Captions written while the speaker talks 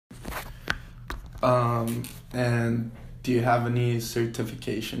And do you have any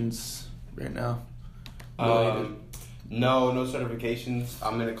certifications right now? No certifications.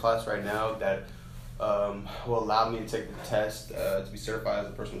 I'm in a class right now that will allow me to take the test to be certified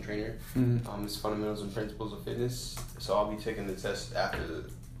as a personal trainer. It's fundamentals and principles of fitness. So I'll be taking the test after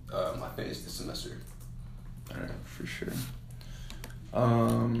my fitness this semester. All right, for sure.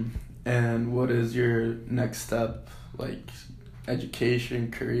 And what is your next step, like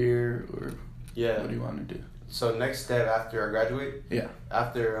education, career, or what do you want to do? So next step after I graduate? Yeah.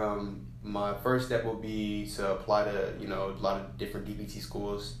 After my first step will be to apply to, a lot of different DPT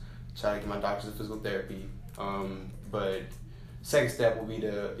schools, try to get my doctorate of physical therapy. But second step will be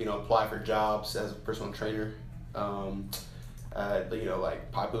to, apply for jobs as a personal trainer.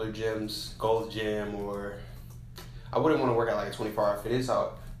 Like popular gyms, Gold's Gym, or I wouldn't want to work at like a 24-hour fitness.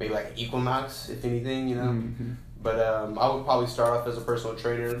 Maybe like Equinox, if anything, But I would probably start off as a personal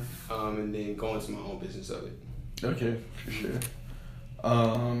trainer, and then go into my own business of it. Okay, for sure.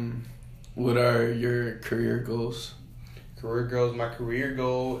 What are your career goals? My career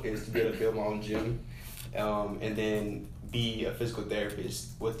goal is to be able to build my own gym, and then be a physical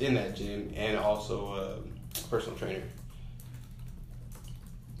therapist within that gym, and also a personal trainer.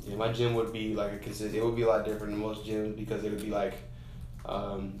 Yeah, my gym would be like it would be a lot different than most gyms because it would be like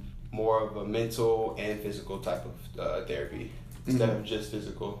more of a mental and physical type of therapy instead of just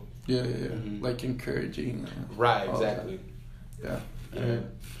physical. Yeah. Like encouraging. Right, exactly. Yeah.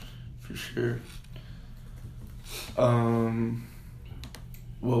 For sure.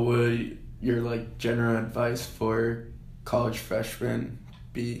 What would your like general advice for college freshmen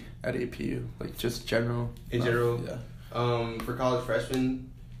be at APU? Like just general. In general. Yeah. For college freshmen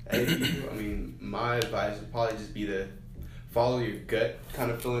at APU, my advice would probably just be to follow your gut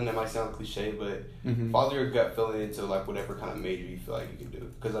kind of feeling. That might sound cliche, but follow your gut feeling into like whatever kind of major you feel like you can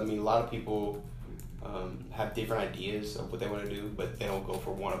do. Because a lot of people have different ideas of what they want to do, but they don't go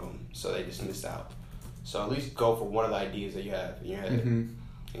for one of them, so they just miss out. So at least go for one of the ideas that you have in your head, and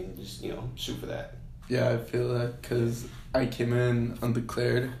just shoot for that. Yeah, I feel that because I came in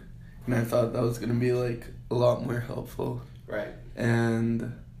undeclared, and I thought that was gonna be like a lot more helpful. Right.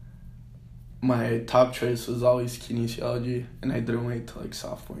 And my top choice was always kinesiology, and I didn't wait till like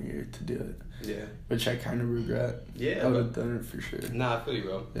sophomore year to do it. Yeah. Which I kind of regret. Yeah. I would have done it for sure. Nah, I feel you,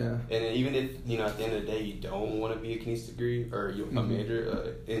 bro. Yeah. And even if, at the end of the day, you don't want to be a kinesis degree or a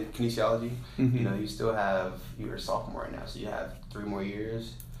major in kinesiology, you still have, you're a sophomore right now, so you have 3 more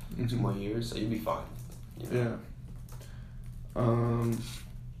years, 2 more years, so you'll be fine. Yeah.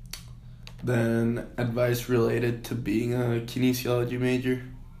 Then advice related to being a kinesiology major?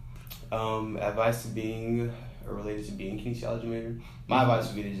 Advice related to being a kinesiology major? My advice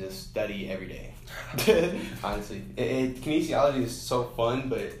would be to just study every day. Honestly. Kinesiology is so fun,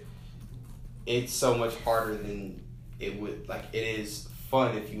 but it's so much harder than it would, it is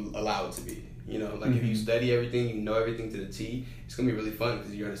fun if you allow it to be. If you study everything, you know everything to the T, it's going to be really fun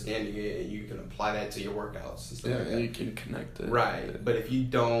because you're understanding it and you can apply that to your workouts and stuff like that. You can connect it. Right. But if you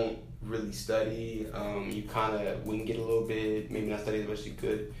don't really study, you kind of wing it a little bit, maybe not study as much as you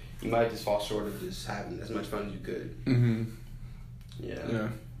could, you might just fall short of just having as much fun as you could. Yeah,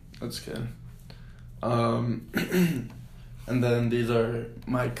 that's good. And then these are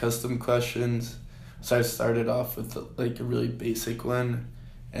my custom questions. So I started off with a really basic one,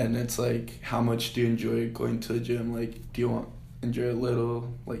 and it's like, how much do you enjoy going to the gym? Like, do you enjoy a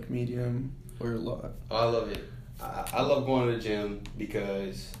little, medium, or a lot? Oh, I love it. I love going to the gym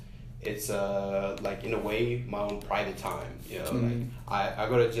because it's in a way my own private time. I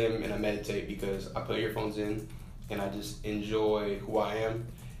go to the gym and I meditate because I put earphones in and I just enjoy who I am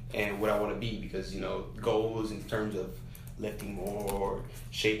and what I want to be, because goals in terms of lifting more or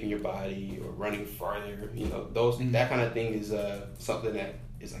shaping your body or running farther, that kind of thing is something that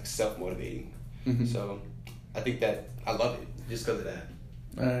is self-motivating. So I think that I love it just because of that.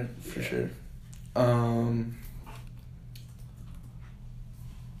 All right, for sure.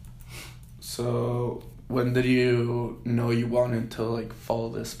 So when did you know you wanted to follow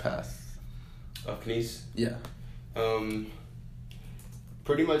this path of kines? Yeah.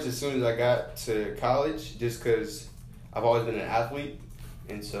 Pretty much as soon as I got to college, just because I've always been an athlete,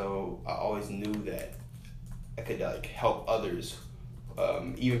 and so I always knew that I could help others,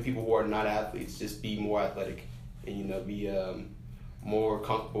 even people who are not athletes, just be more athletic and be more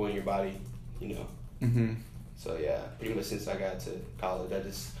comfortable in your body, So yeah, pretty much since I got to college, I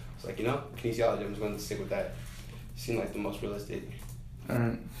just was kinesiology, I'm just going to stick with that. It seemed like the most realistic.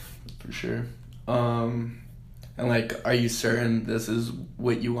 Alright, for sure. And are you certain this is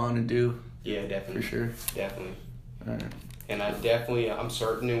what you want to do? Yeah, definitely. For sure? Definitely. Alright. And I'm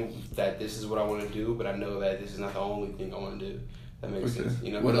certain that this is what I want to do, but I know that this is not the only thing I want to do. That makes sense.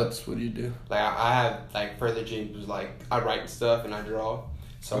 You know, what else would you do? Like I have like further dreams. Like I write stuff and I draw.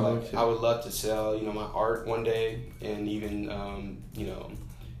 So I would love to sell, you know, my art one day, and even you know,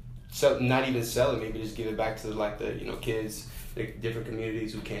 not even sell it. Maybe just give it back to like the, you know, kids, like different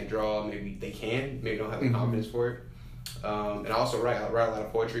communities who can't draw. Maybe they can. Maybe don't have the confidence for it. And I also write. I write a lot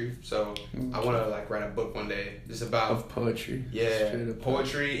of poetry. So I want to like write a book one day. Just about of poetry. Yeah,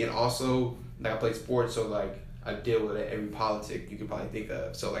 poetry, and also like I play sports. So like I deal with every politic you could probably think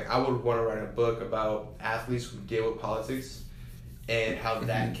of. So like I would want to write a book about athletes who deal with politics, and how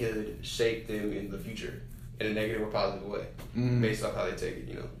that could shape them in the future in a negative or positive way, based off how they take it,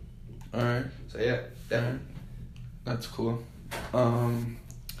 you know. All right. So yeah, definitely. Right. That's cool.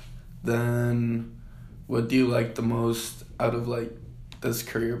 Then, what do you like the most out of like this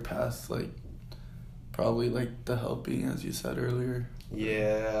career path? Like, probably like the helping, as you said earlier.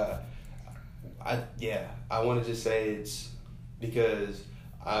 Yeah, I want to just say it's because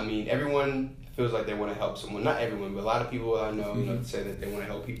I mean everyone feels like they want to help someone. Not everyone, but a lot of people I know, you know, say that they want to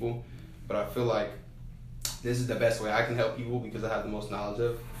help people. But I feel like this is the best way I can help people because I have the most knowledge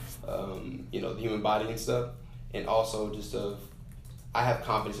of, you know, the human body and stuff. And also just I have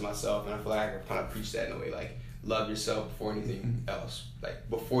confidence in myself, and I feel like I can kind of preach that in a way, like love yourself before anything else. Like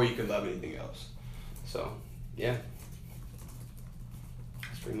before you can love anything else. So, yeah.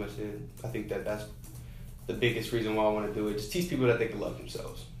 That's pretty much it. I think that's the biggest reason why I want to do it. Just teach people that they can love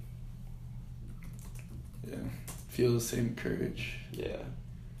themselves. Yeah, feel the same courage. Yeah.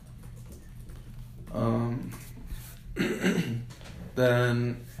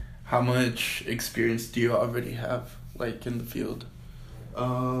 Then, how much experience do you already have, like, in the field?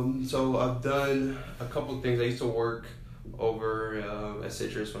 So I've done a couple of things. I used to work over at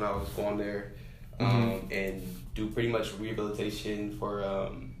Citrus when I was going there, and do pretty much rehabilitation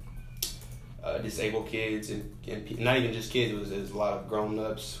for disabled kids and not even just kids. It was a lot of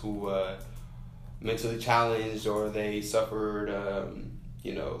grown-ups who mentally challenged, or they suffered,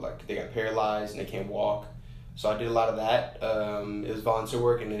 you know, like they got paralyzed and they can't walk. So I did a lot of that. It was volunteer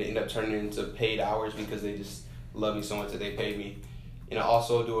work, and it ended up turning into paid hours because they just loved me so much that they paid me. And I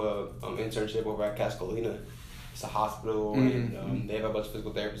also do a internship over at Cascolina. It's a hospital, and they have a bunch of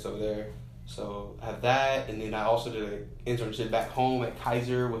physical therapists over there. So I have that, and then I also did an internship back home at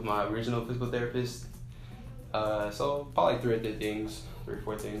Kaiser with my original physical therapist. So probably 3 or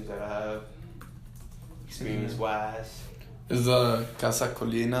 4 things that I have experience-wise. Is Casa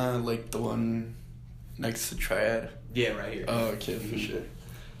Colina like the one next to Triad? Yeah, right here. Oh, okay, for sure.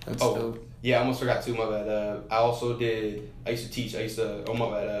 That's dope. Yeah, I almost forgot too, my bad. I used to teach.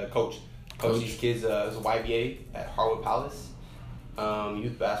 Coach these kids. It was a YBA at Harwood Palace,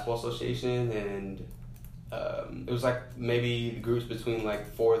 Youth Basketball Association, and it was like maybe groups between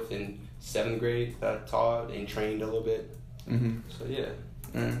like 4th and 7th grade that I taught and trained a little bit. So yeah.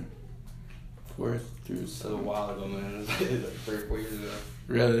 4th through 7th. It was a while ago, man. It was like 3 or 4 years ago.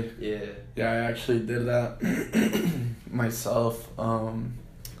 Really? Yeah. Yeah, I actually did that myself.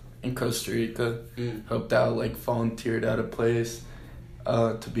 In Costa Rica, helped out, like volunteered at a place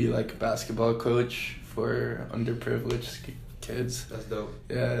to be like a basketball coach for underprivileged kids. That's dope.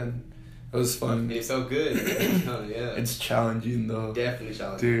 Yeah, and it was fun. And it felt good. Yeah. It's challenging though. Definitely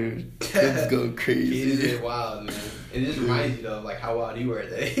challenging. Dude, kids go crazy. Kids get wild, man. And it just reminds you though, like how wild you were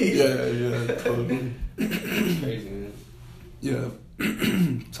at that age. Yeah, totally. It's crazy, man. Yeah.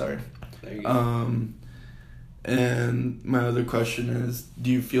 Sorry. There you go. And my other question is,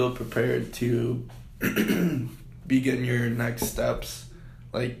 do you feel prepared to begin your next steps,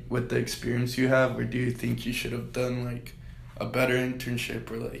 like with the experience you have, or do you think you should have done like a better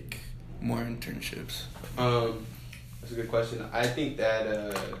internship or like more internships? That's a good question. I think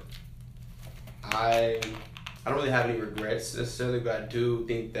that I don't really have any regrets necessarily, but I do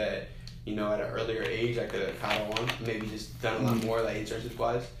think that, you know, at an earlier age I could have caught on, maybe just done a lot more like internship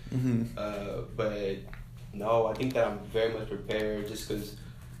wise. But no, I think that I'm very much prepared just because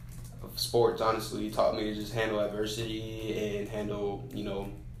of sports. Honestly, taught me to just handle adversity and handle, you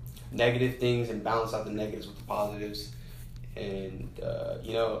know, negative things and balance out the negatives with the positives. And,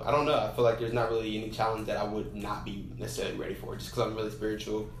 you know, I don't know. I feel like there's not really any challenge that I would not be necessarily ready for just because I'm really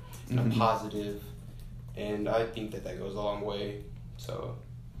spiritual and I'm positive. And I think that goes a long way. So,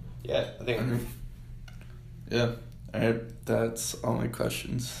 yeah, I think Yeah. All right, that's all my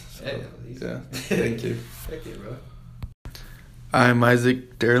questions. So, yeah, thank you. Thank you, bro. I'm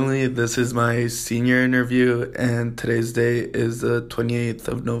Isaac Derley. This is my senior interview, and today's date is the 28th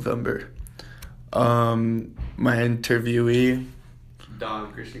of November. My interviewee,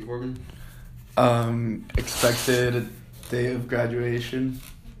 Donn Corbin. expected Day of graduation.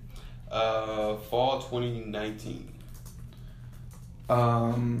 Fall 2019.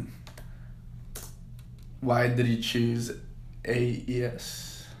 Why did you choose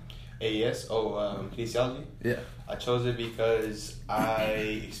AES? AES? Kinesiology? Yeah. I chose it because I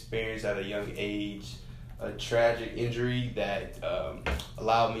experienced at a young age a tragic injury that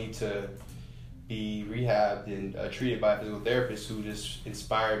allowed me to be rehabbed and treated by a physical therapist who just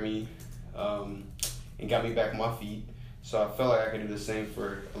inspired me and got me back on my feet. So I felt like I could do the same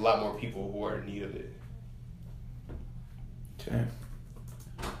for a lot more people who are in need of it. Okay.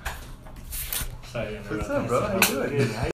 Sorry, What's up, bro? How you doing?